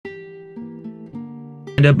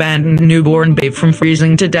and abandoned newborn babe from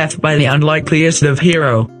freezing to death by the unlikeliest of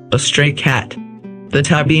hero, a stray cat. The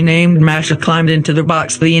tabby named Masha climbed into the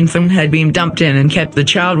box the infant had been dumped in and kept the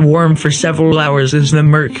child warm for several hours as the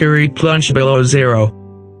mercury plunged below zero.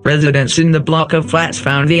 Residents in the block of flats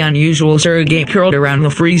found the unusual surrogate curled around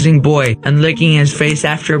the freezing boy and licking his face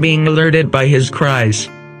after being alerted by his cries.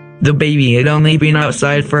 The baby had only been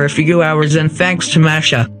outside for a few hours, and thanks to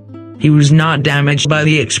Masha, he was not damaged by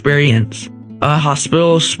the experience, a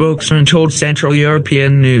hospital spokesman told Central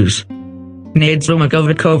European News. Nadezhda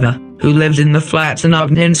Makhovikova, who lives in the flats in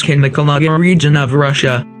Obninsk in the Kaluga region of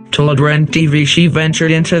Russia, told REN TV she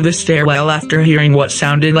ventured into the stairwell after hearing what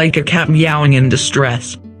sounded like a cat meowing in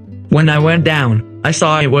distress. "When I went down, I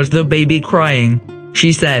saw it was the baby crying,"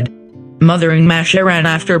 she said. Mothering Masha ran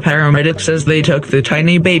after paramedics as they took the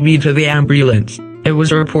tiny baby to the ambulance, it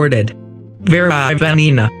was reported. Vera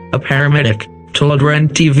Ivanina, a paramedic, told REN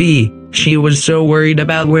TV, "She was so worried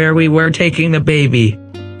about where we were taking the baby.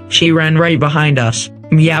 She ran right behind us,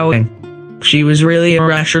 meowing. She was really a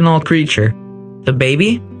rational creature." The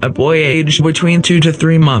baby, a boy aged between 2 to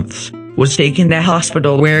 3 months, was taken to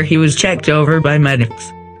hospital where he was checked over by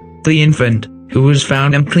medics. The infant, who was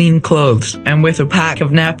found in clean clothes and with a pack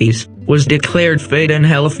of nappies, was declared fit and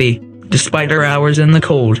healthy, despite her hours in the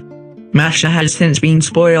cold. Masha has since been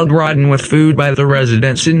spoiled rotten with food by the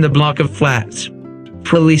residents in the block of flats.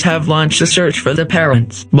 Police have launched a search for the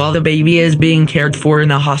parents, while the baby is being cared for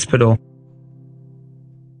in a hospital.